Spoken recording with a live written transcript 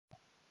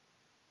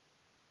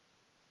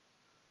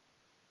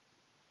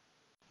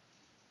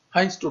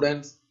Hi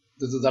students,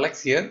 this is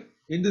Alex here.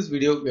 In this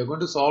video, we are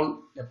going to solve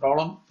a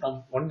problem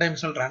from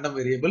one-dimensional random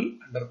variable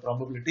under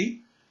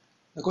probability.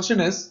 The question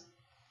is,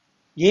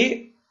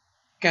 A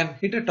can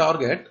hit a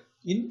target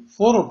in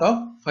 4 out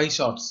of 5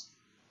 shots.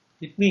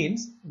 It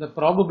means the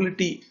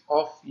probability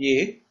of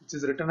A, which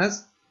is written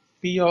as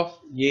P of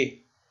A,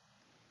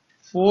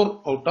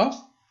 4 out of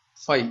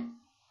 5.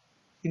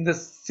 In the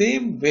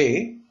same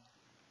way,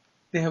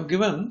 they have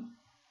given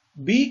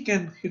B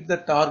can hit the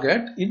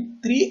target in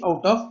 3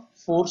 out of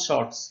 4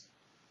 shots.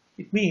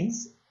 It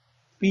means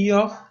P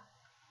of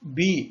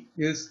B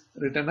is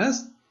written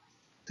as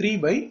 3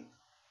 by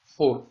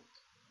 4.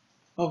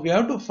 Now we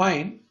have to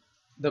find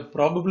the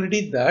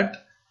probability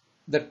that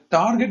the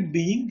target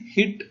being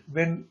hit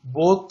when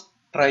both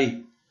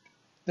try.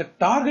 The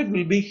target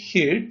will be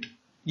hit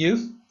if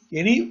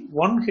any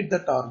one hit the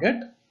target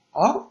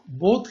or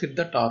both hit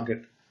the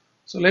target.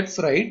 So let's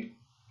write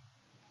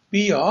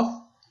P of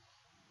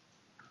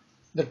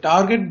the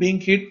target being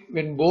hit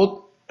when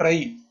both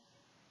try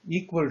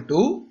equal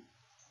to,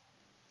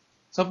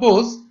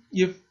 suppose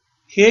if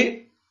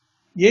A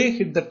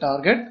hit the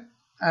target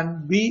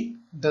and B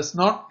does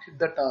not hit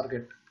the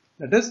target,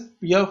 that is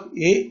P of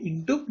A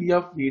into P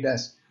of B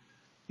dash.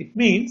 It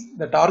means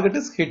the target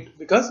is hit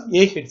because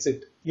A hits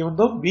it even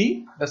though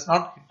B does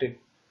not hit it.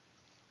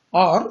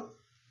 Or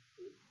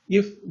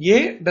if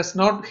A does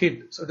not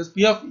hit, so it is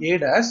P of A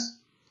dash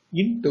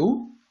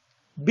into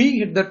B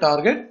hit the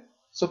target,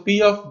 so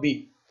P of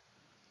B.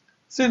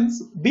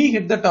 Since B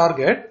hit the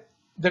target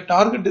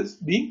is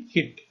being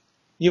hit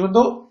even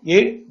though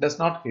A does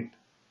not hit.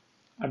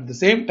 At the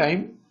same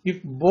time,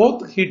 if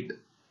both hit,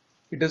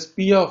 it is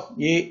P of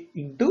A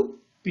into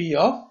P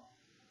of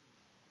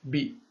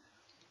B.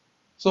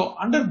 So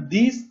under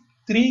these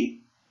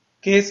three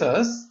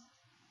cases,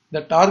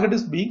 the target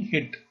is being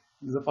hit.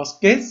 This is the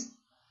first case,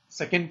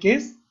 second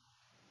case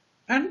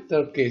and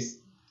third case.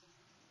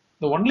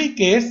 The only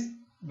case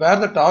where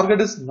the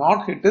target is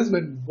not hit is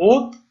when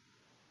both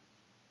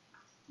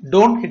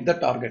don't hit the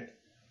target.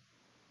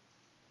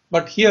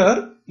 But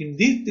here in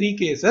these three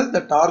cases, the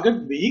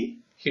target being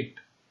hit.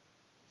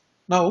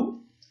 Now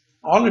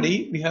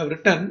already we have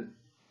written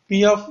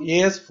P of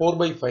A as 4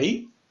 by 5,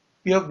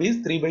 P of B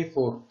is 3 by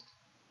 4.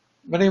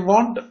 When I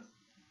want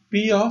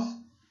P of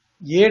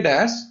A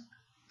dash,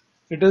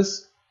 it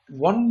is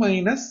 1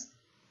 minus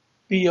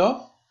P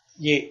of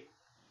A.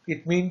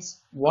 It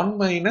means 1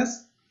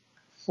 minus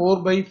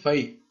 4 by 5.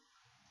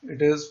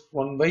 It is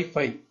 1 by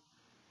 5.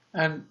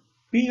 And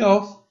P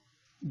of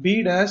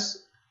B dash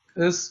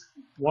is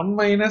 1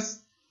 minus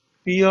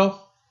P of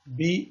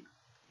B,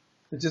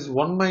 which is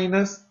 1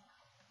 minus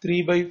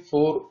 3 by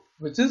 4,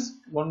 which is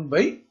 1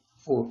 by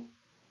 4.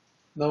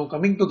 Now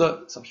coming to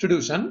the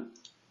substitution,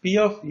 P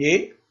of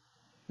A,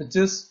 which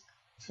is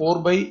 4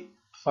 by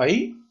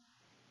 5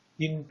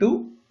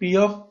 into P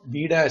of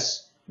B dash,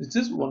 which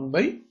is 1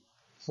 by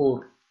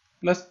 4,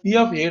 plus P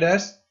of A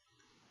dash,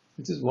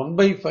 which is 1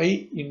 by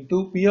 5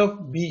 into P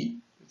of B,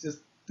 which is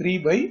 3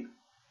 by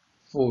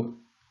 4,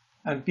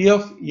 and P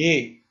of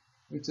A,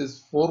 which is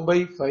 4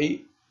 by 5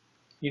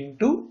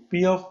 into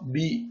P of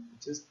B,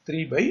 which is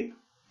 3 by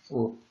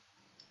 4.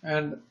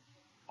 And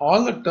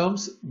all the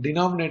terms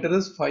denominator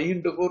is 5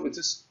 into 4, which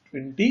is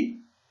 20.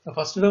 The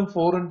first term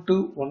 4 into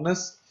 1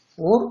 is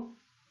 4,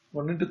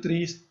 1 into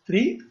 3 is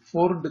 3,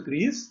 4 into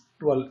 3 is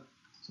 12.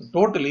 So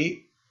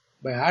totally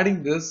by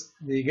adding this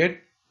we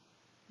get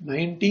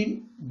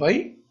 19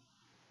 by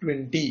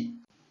 20.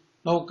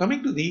 Now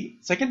coming to the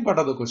second part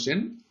of the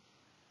question,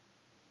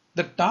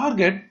 the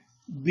target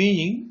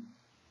being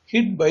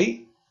hit by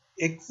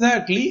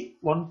exactly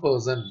one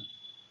person.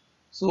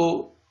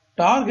 So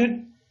target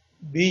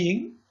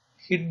being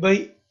hit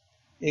by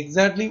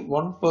exactly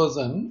one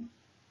person,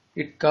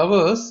 it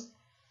covers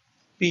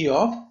P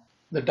of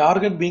the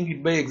target being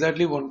hit by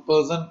exactly one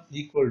person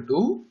equal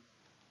to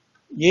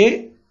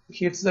A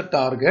hits the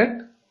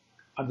target,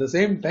 at the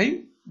same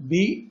time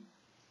B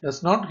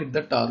does not hit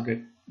the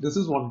target. This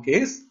is one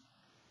case.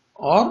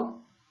 Or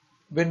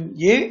when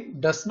A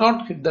does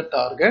not hit the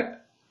target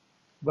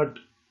but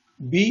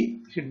B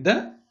hit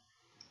the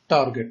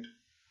target.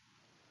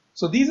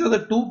 So these are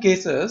the two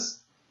cases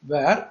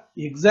where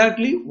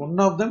exactly one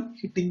of them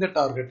hitting the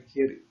target.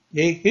 Here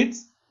A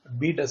hits but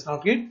B does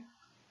not hit.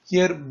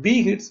 Here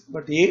B hits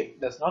but A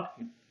does not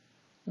hit.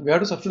 We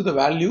have to substitute the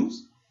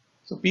values.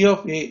 So P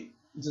of A,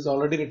 which is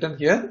already written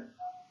here,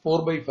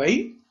 4 by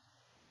 5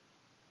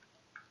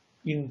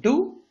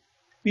 into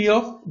P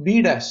of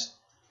B dash.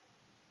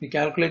 We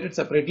calculated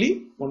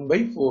separately 1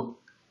 by 4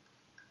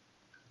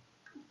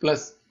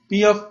 plus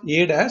P of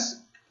A dash,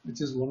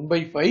 which is 1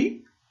 by 5,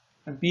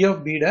 and P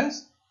of B dash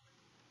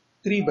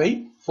 3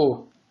 by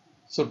 4.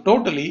 So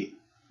totally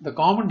the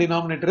common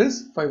denominator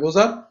is 5 fours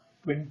are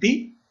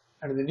 20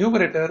 and in the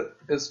numerator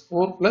it is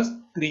 4 plus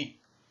 3.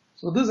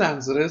 So this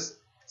answer is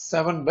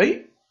 7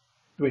 by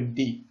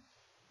 20.